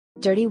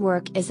Dirty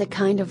Work is a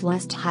kind of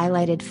less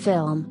highlighted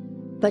film,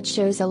 but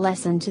shows a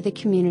lesson to the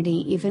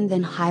community even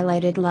than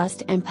highlighted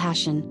lust and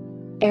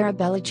passion.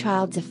 Arabella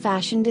Child's a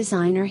fashion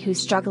designer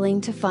who's struggling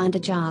to find a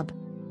job.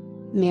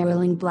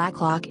 Marilyn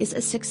Blacklock is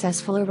a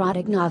successful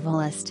erotic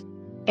novelist.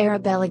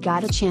 Arabella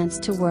got a chance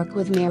to work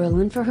with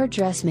Marilyn for her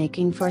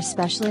dressmaking for a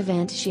special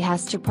event she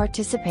has to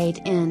participate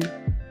in.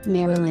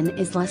 Marilyn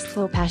is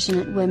lustful,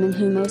 passionate woman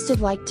who most would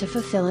like to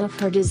fulfill of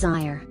her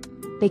desire.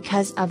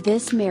 Because of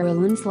this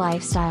Marilyn's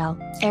lifestyle,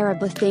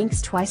 Arabella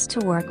thinks twice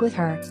to work with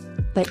her.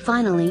 But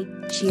finally,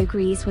 she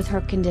agrees with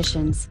her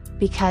conditions,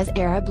 because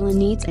Arabella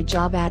needs a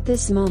job at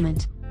this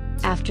moment.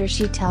 After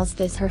she tells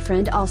this her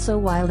friend also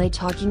while they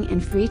talking in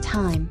free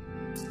time.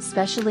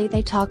 Especially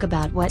they talk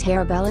about what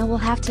Arabella will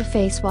have to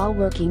face while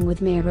working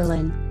with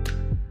Marilyn.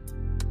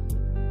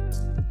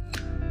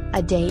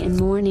 A day in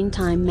morning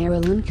time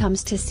Marilyn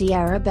comes to see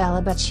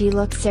Arabella, but she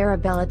looks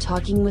Arabella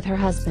talking with her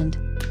husband.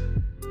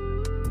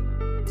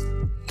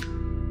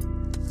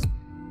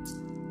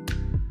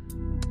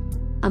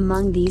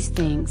 Among these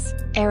things,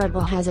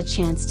 Arabella has a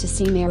chance to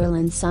see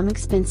Marilyn some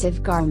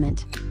expensive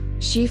garment.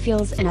 She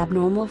feels an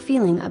abnormal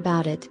feeling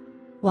about it.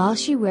 While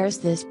she wears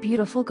this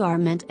beautiful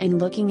garment and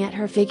looking at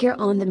her figure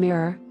on the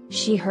mirror,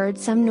 she heard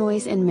some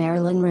noise in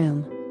Marilyn's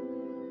room.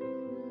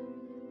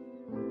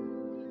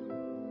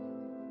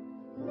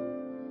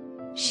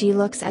 She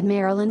looks at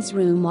Marilyn's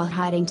room while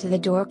hiding to the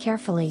door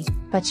carefully,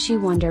 but she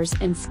wonders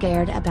and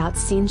scared about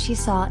scene she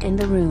saw in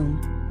the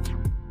room.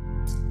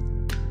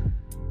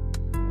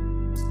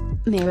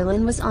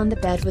 Marilyn was on the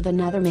bed with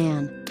another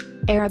man.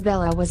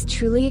 Arabella was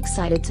truly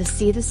excited to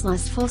see this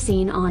lustful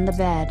scene on the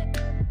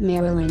bed.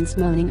 Marilyn's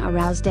moaning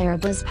aroused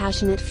Arabella's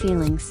passionate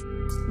feelings.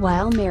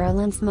 While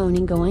Marilyn's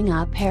moaning going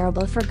up,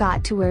 Arabella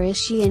forgot to where is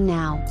she in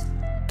now.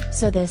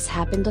 So this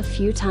happened a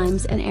few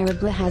times and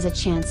Arabella has a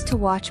chance to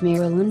watch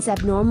Marilyn's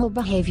abnormal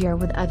behavior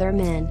with other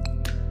men.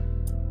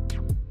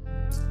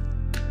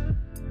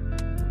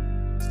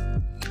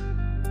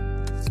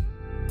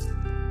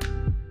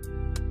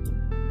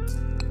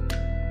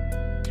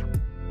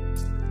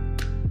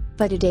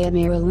 But today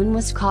Marilyn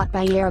was caught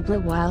by Arabella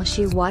while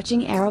she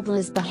watching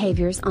Arabella's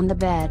behaviors on the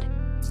bed.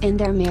 In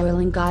there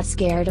Marilyn got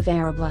scared of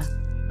Arabella.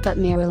 But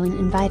Marilyn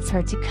invites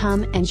her to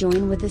come and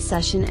join with the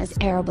session as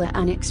Arabella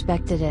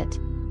unexpected it.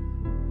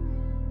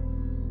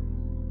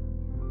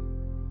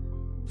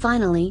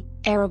 Finally,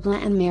 Arabella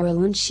and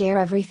Marilyn share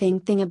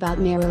everything about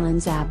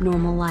Marilyn's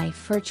abnormal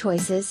life, her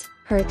choices,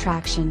 her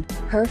attraction,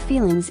 her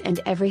feelings and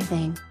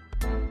everything.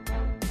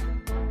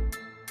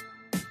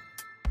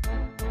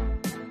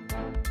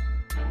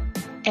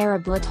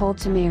 Arabella told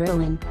to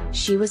Marilyn,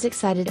 she was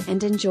excited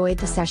and enjoyed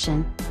the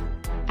session.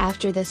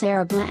 After this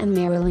Arabella and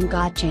Marilyn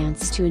got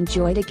chance to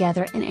enjoy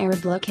together and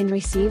Arabella can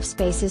receive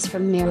spaces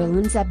from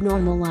Marilyn's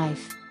abnormal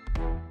life.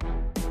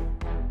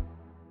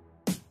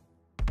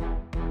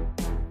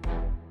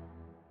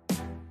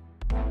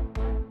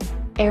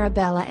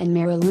 Arabella and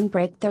Marilyn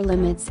break their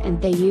limits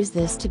and they use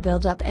this to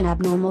build up an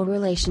abnormal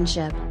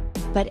relationship.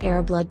 But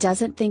Arabella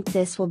doesn't think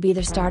this will be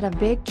the start of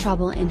big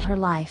trouble in her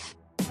life.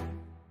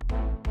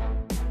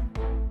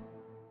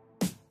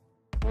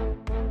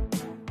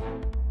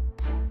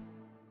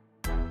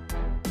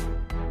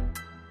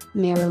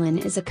 Marilyn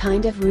is a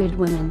kind of rude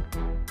woman.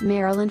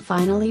 Marilyn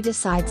finally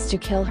decides to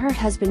kill her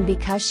husband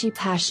because she's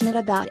passionate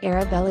about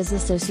Arabella's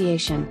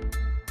association.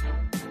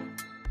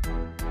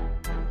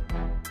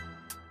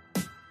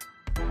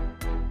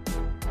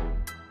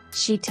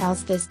 She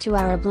tells this to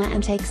Arabella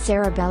and takes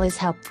Arabella's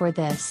help for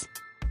this.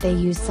 They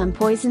use some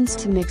poisons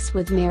to mix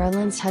with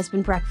Marilyn's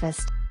husband's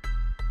breakfast.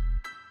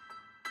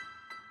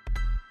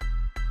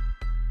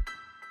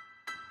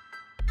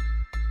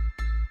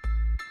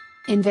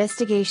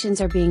 Investigations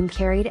are being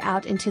carried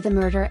out into the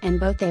murder and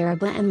both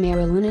Arabella and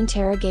Marilyn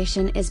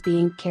interrogation is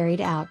being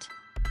carried out.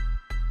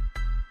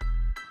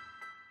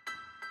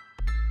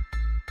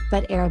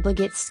 But Arabella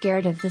gets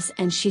scared of this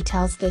and she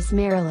tells this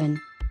Marilyn.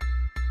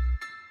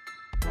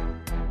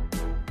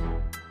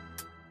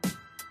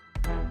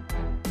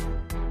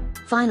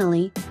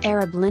 Finally,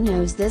 Arabella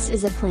knows this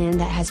is a plan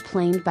that has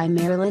planned by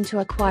Marilyn to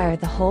acquire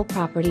the whole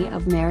property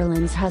of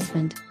Marilyn's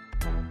husband.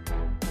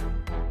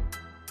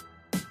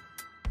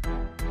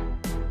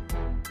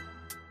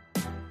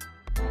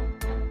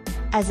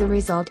 As a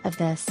result of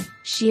this,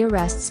 she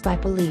arrests by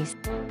police.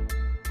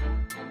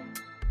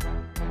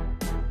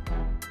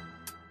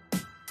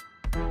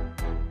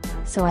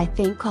 So I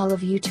thank all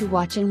of you to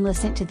watch and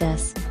listen to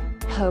this.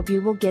 Hope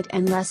you will get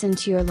an lesson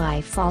to your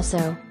life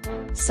also.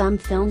 Some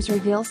films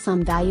reveal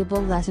some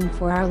valuable lesson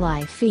for our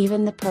life,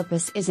 even the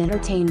purpose is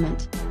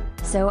entertainment.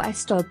 So I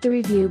stop the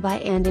review by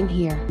ending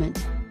here.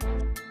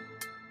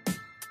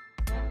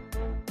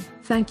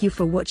 Thank you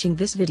for watching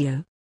this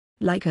video.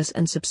 Like us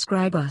and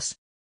subscribe us.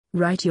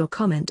 Write your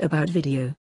comment about video.